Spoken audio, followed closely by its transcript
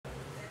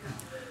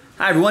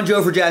Hi everyone,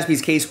 Joe for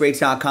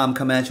JaspysCaseBreaks.com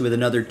coming at you with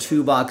another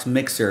two-box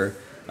mixer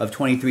of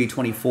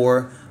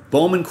 23-24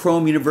 Bowman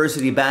Chrome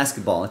University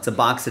Basketball. It's a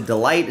box of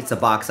Delight, it's a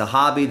box of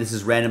Hobby. This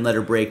is random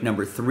letter break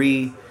number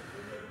 3.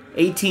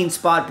 18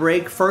 spot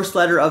break, first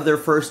letter of their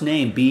first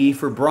name. B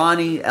for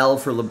Bronny, L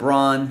for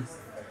LeBron.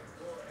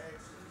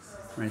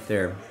 Right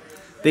there.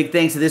 Big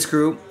thanks to this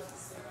group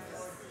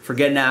for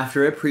getting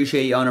after it.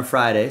 Appreciate you on a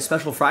Friday.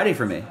 Special Friday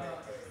for me.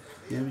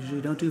 You usually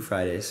don't do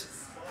Fridays.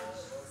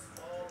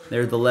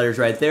 There's the letters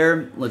right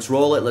there. Let's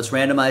roll it. Let's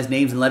randomize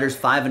names and letters.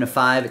 5 and a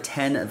 5.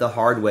 10 the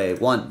hard way.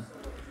 1,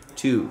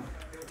 2,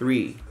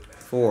 3,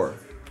 4,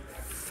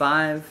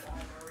 5,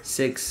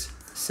 6,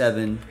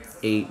 7,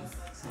 8,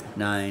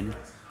 9,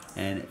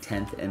 and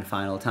 10th and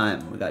final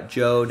time. We got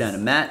Joe down to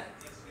Matt.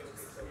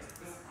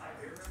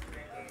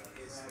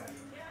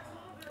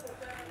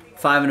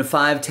 5 and a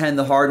 5. 10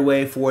 the hard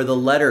way for the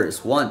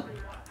letters. 1,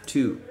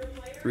 2,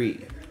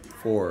 3,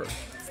 4,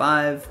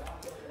 5,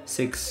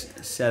 6,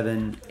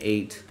 7,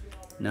 8,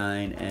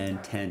 9,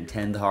 and 10.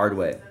 10 the hard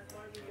way.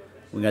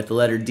 We got the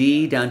letter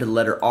D down to the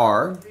letter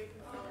R.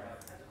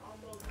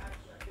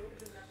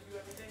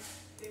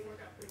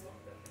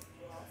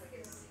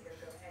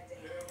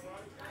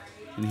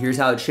 And here's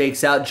how it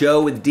shakes out.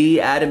 Joe with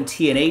D, Adam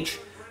T and H,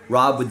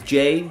 Rob with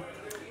J,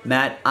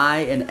 Matt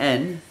I and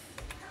N,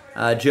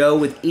 Joe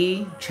with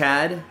E,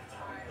 Chad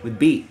with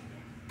B,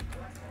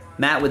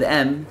 Matt with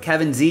M,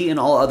 Kevin Z and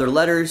all other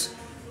letters,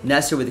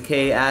 Nestor with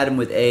K, Adam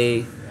with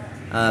A,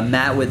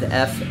 Matt with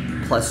F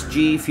plus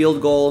G,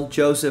 field goal,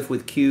 Joseph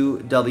with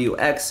Q, W,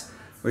 X,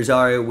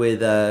 Rosario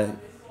with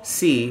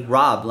C,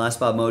 Rob, Last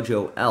Bob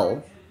Mojo,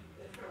 L,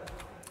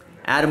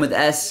 Adam with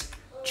S,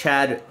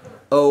 Chad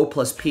O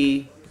plus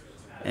P,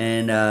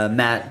 and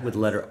Matt with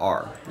the letter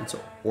R. Let's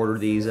order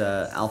these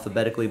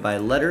alphabetically by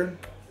letter.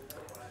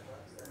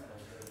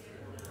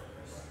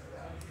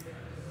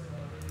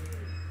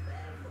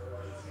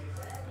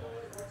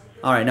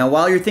 All right, now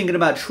while you're thinking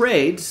about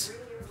trades,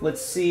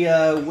 let's see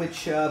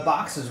which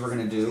boxes we're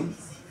going to do.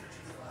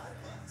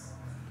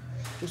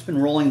 Just been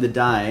rolling the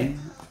die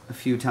a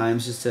few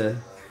times just to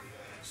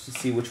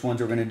see which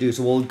ones we're going to do.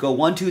 So we'll go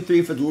 1, 2,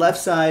 3 for the left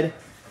side,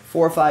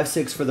 4, 5,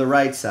 6 for the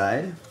right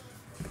side.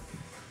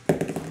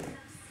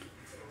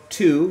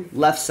 2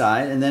 left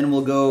side, and then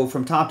we'll go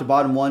from top to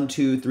bottom 1,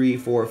 2, 3,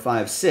 4,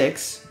 5,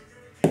 6.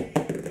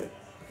 And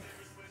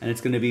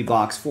it's going to be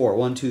box 4.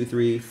 1, 2,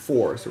 3,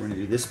 4. So we're going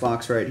to do this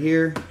box right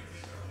here.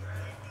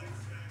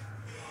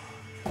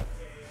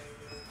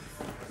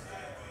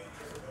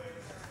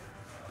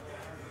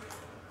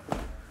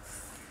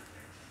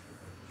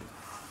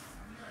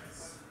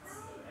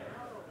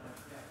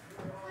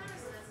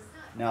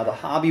 Now the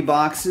hobby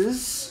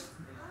boxes.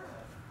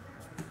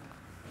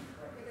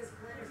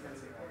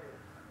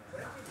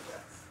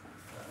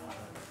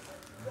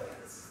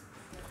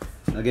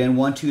 Again,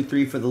 1, 2,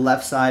 3 for the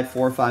left side,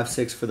 4, 5,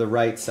 6 for the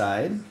right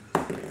side.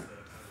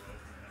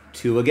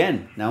 2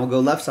 again. Now we'll go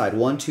left side.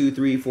 1, 2,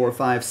 3, 4,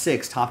 5,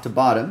 6, top to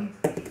bottom.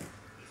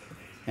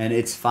 And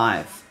it's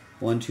 5.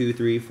 1, 2,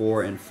 3,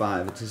 4, and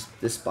 5. It's just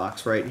this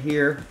box right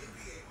here,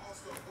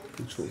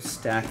 which will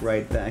stack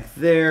right back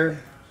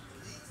there.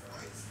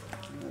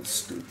 We'll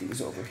scoot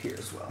these over here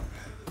as well.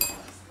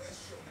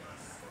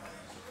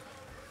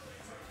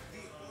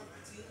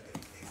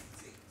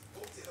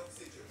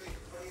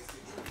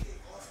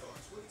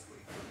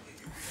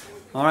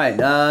 All right,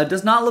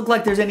 does not look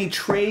like there's any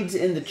trades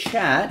in the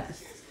chat.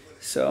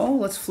 So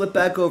let's flip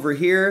back over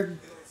here.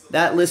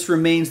 That list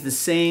remains the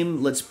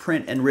same. Let's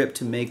print and rip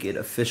to make it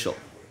official.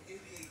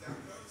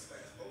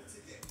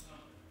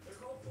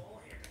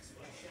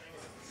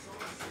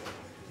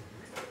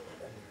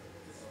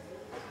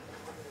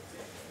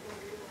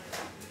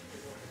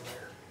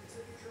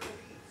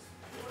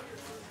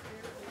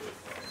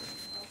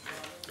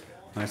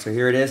 All right, so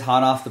here it is,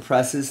 hot off the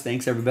presses.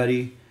 Thanks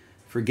everybody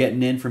for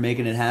getting in, for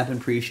making it happen.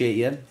 Appreciate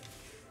you.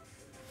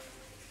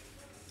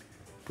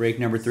 Break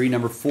number 3.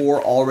 Number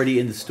 4 already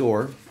in the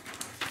store.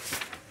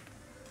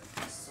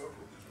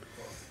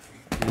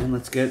 And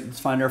let's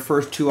find our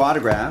first 2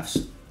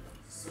 autographs.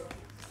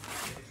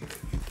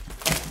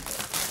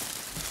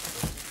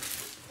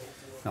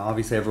 Now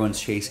obviously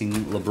everyone's chasing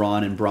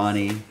LeBron and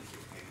Bronny,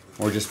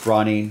 or just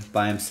Bronny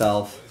by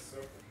himself.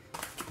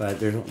 But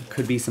there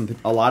could be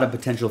a lot of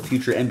potential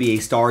future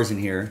NBA stars in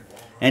here.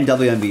 And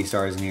WNBA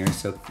stars in here,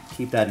 so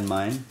keep that in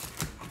mind.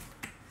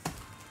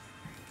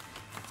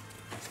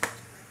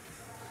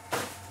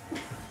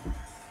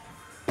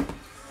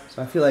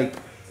 So I feel like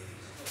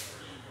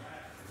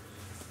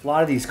a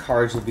lot of these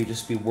cards will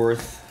just be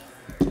worth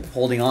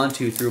holding on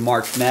to through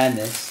March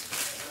Madness,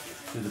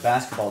 through the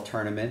basketball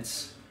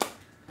tournaments,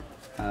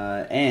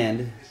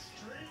 and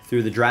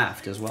through the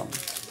draft as well.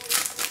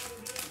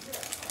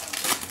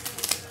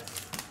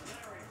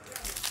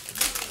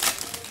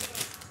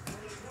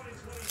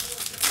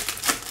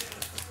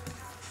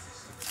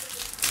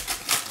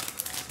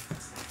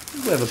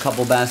 We have a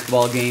couple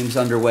basketball games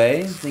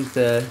underway. I think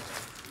the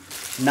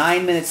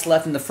 9 minutes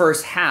left in the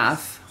first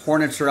half.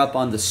 Hornets are up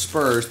on the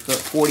Spurs,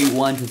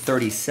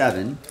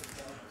 41-37.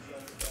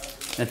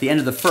 At the end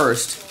of the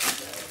first,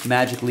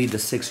 Magic lead the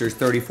Sixers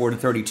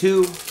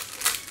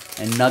 34-32.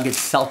 And Nuggets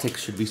Celtics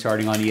should be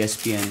starting on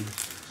ESPN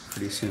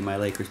pretty soon. My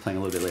Lakers playing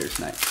a little bit later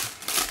tonight.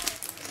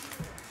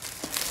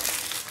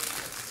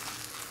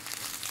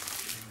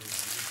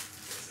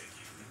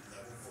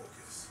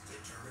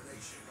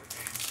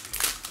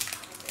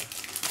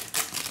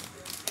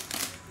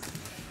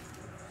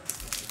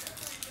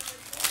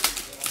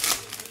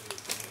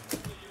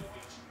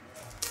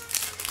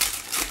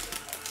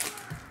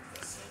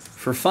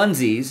 For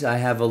funsies, I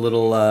have a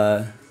little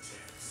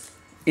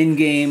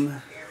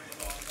in-game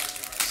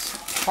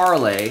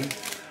parlay.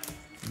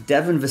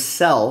 Devin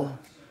Vassell,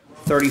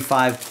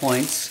 35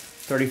 points,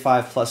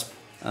 35 plus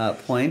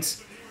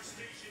points.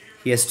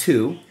 He has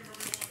 2.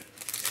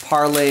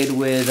 Parlayed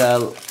with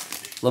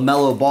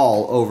LaMelo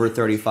Ball over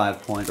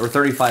 35 points, or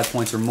 35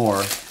 points or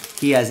more.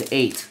 He has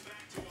 8.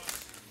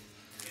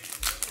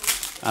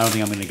 I don't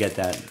think I'm going to get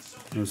that.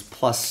 It was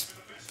plus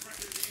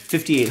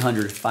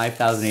 5,800,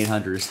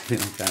 5,800 or something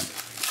like that.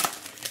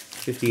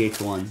 58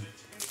 to 1.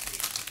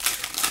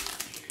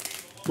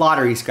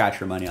 Lottery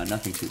scratcher money on,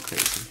 nothing too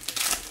crazy.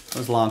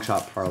 Those long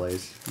shot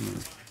parlays.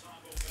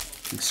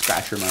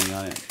 Scratcher money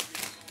on it.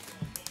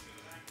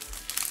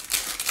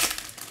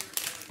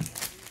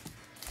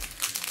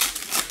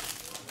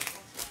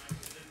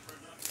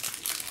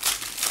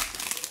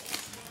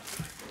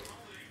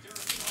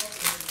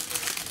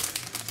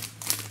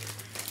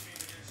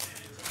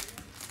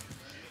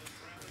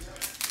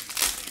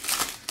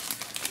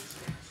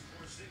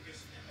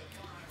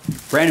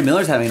 Brandon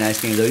Miller's having a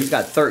nice game, though. He's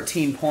got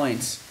 13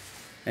 points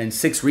and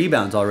 6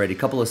 rebounds already.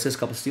 Couple assists,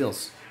 couple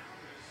steals.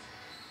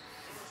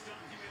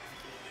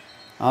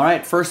 All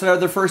right, first letter of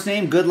their first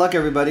name. Good luck,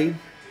 everybody.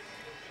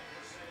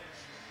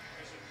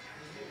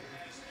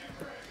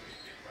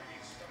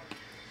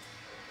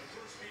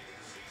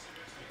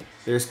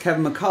 There's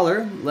Kevin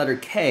McCullough, letter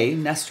K,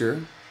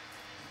 Nestor.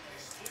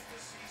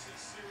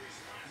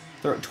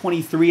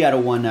 23 out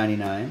of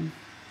 199.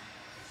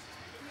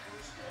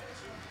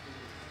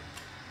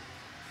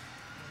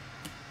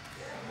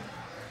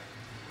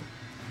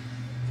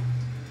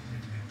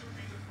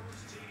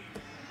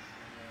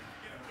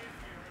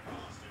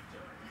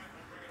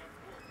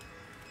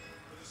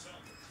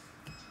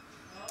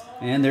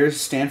 And there's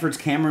Stanford's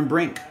Cameron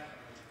Brink.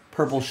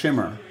 Purple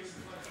Shimmer.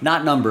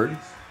 Not numbered.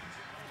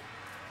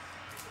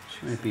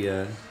 She might be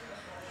a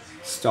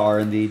star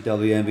in the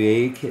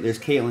WNBA. There's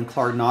Caitlin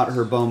Clark, not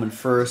her Bowman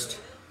first,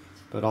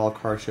 but all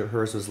card ship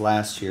hers was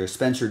last year.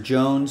 Spencer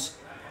Jones.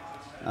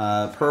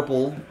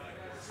 Purple.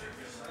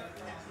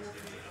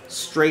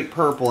 Straight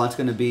purple. That's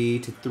going to be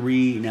to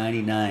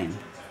 $3.99.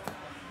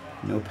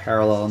 No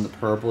parallel in the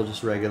purple,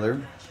 just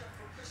regular.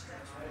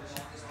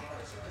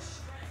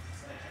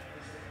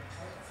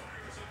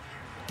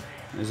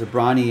 There's a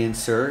Bronny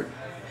insert.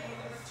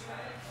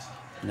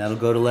 And that'll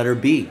go to letter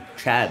B,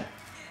 Chad.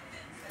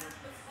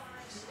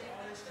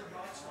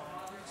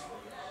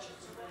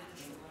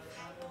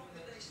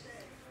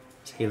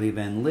 Haley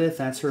Van Lith,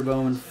 that's her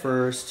Bowman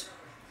first.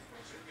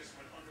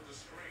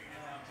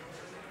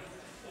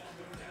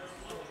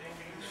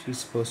 She's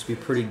supposed to be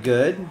pretty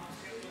good.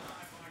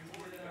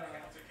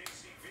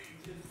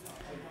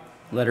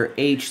 Letter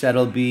H,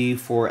 that'll be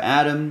for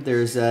Adam.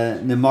 There's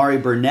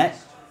Nimari Burnett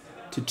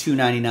to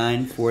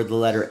 $2.99 for the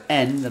letter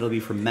N. That'll be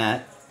for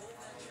Matt.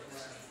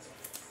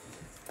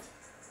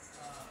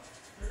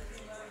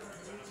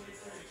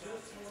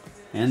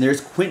 And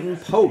there's Quentin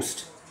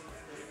Post.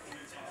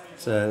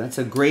 That's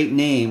a great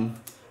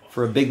name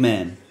for a big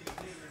man.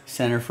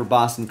 Center for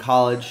Boston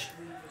College.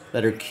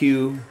 Letter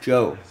Q,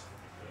 Joe.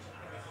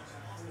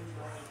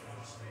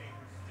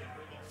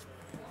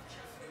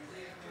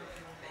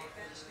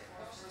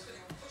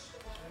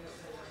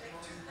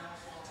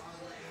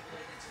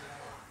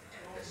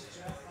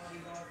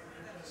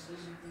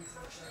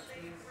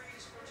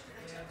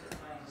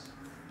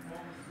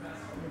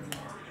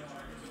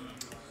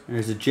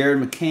 There's a Jared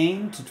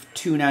McCain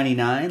to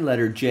 $2.99.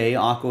 Letter J,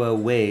 Aqua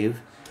Wave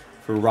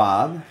for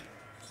Rob.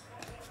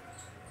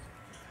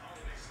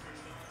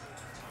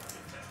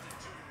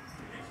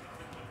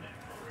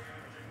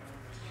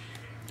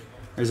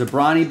 There's a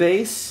Bronny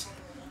base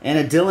and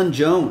a Dylan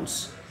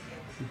Jones.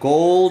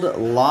 Gold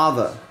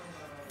Lava.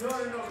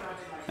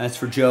 That's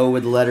for Joe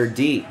with the letter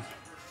D.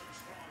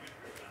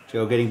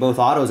 Joe getting both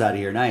autos out of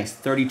here. Nice.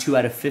 32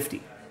 out of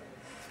 50.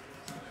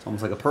 It's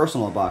almost like a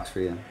personal box for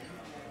you.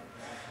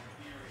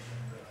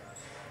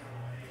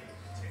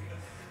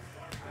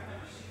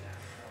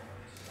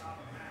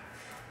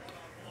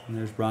 And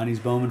there's Bronny's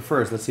Bowman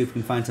first. Let's see if we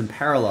can find some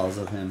parallels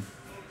of him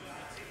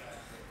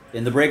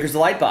in the Breakers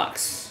Delight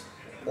box.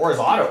 Or his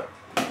auto.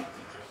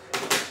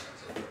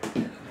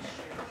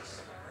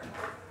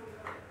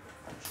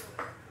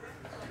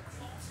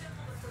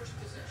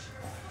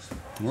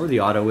 Or the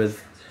auto with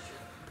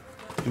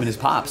him and his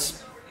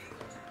pops.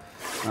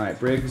 Alright,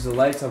 Breakers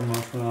Delight.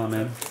 What's going on,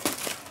 man?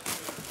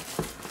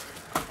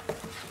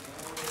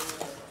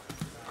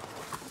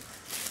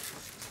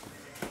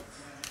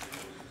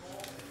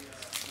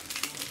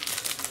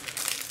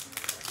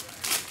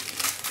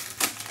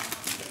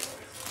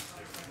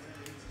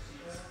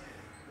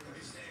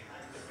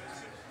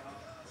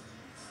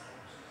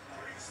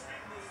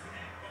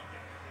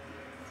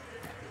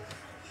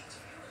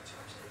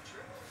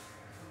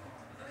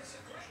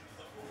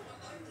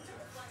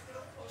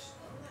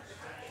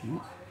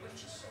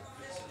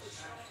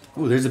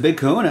 Ooh, there's a big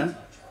Kahuna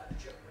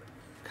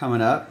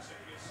coming up.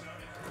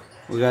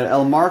 We got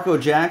El Marco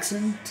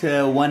Jackson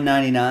to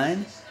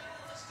 199.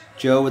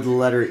 Joe with the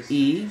letter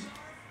E.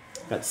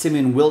 Got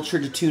Simeon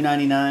Wilcher to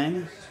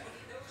 299.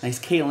 Nice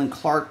Caitlin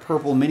Clark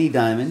purple mini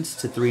diamonds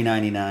to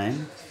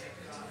 399.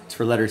 It's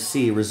for letter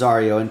C,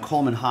 Rosario. And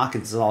Coleman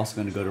Hawkins is also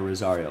going to go to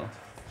Rosario.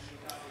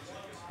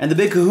 And the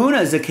big Kahuna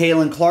is a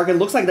Caitlin Clark. It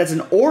looks like that's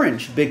an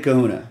orange big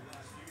Kahuna.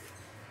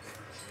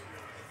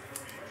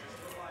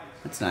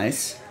 That's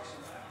nice.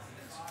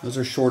 Those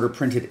are shorter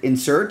printed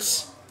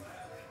inserts.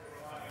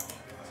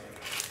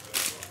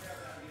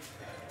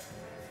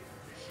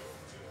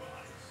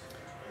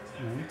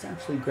 Let's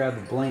actually grab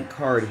a blank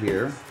card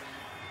here.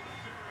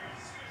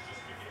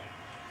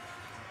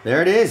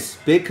 There it is.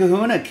 Big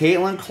Kahuna,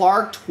 Caitlin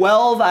Clark,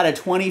 12 out of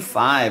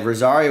 25.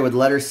 Rosario with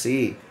letter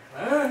C.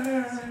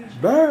 Burn!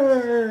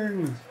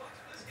 Burn!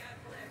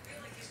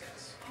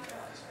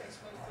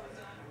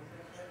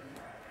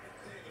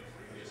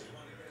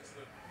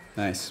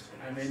 Nice.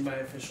 I made my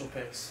official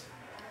picks.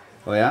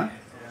 Oh, yeah?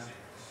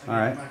 Yeah. All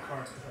right. My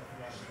card.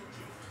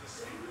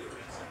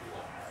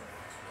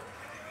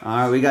 All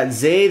right, we got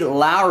Zayd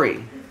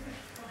Lowry,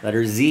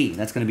 letter Z.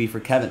 That's going to be for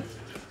Kevin.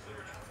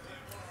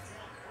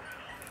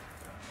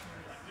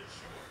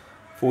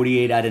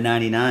 48 out of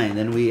 99.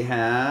 Then we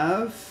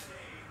have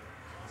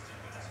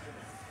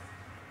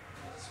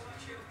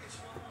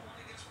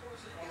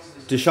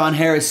Deshaun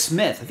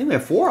Harris-Smith. I think we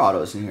have 4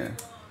 autos in here.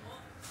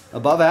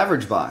 Above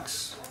average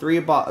box. 3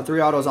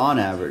 autos on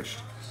average.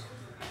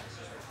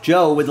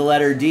 Joe with the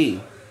letter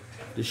D.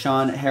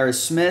 Deshaun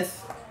Harris-Smith.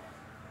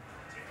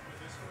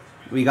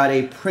 We got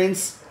a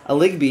Prince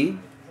Aligby.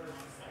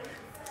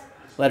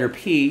 Letter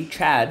P,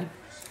 Chad.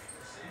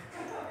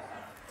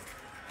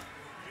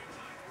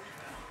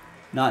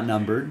 Not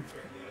numbered.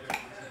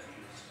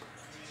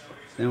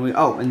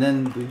 Then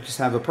then we just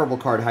have a purple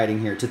card hiding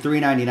here to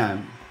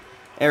 399.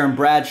 Aaron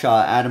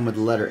Bradshaw, Adam with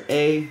the letter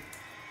A.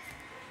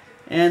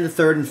 And the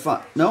third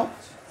and nope.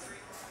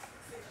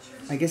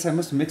 I guess I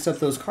must mix up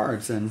those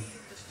cards then.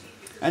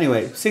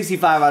 Anyway,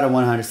 65 out of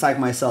 100. Psych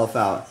myself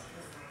out.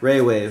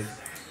 Ray Wave.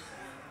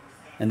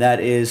 And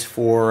that is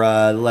for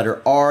the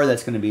letter R.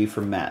 That's going to be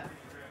for Matt.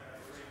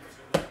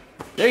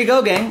 There you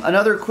go, gang.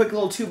 Another quick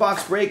little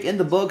 2-box break in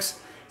the books.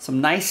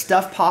 Some nice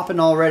stuff popping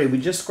already. We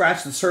just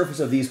scratched the surface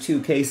of these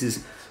 2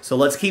 cases. So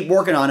let's keep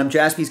working on them.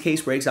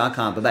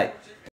 JaspysCaseBreaks.com. Bye-bye.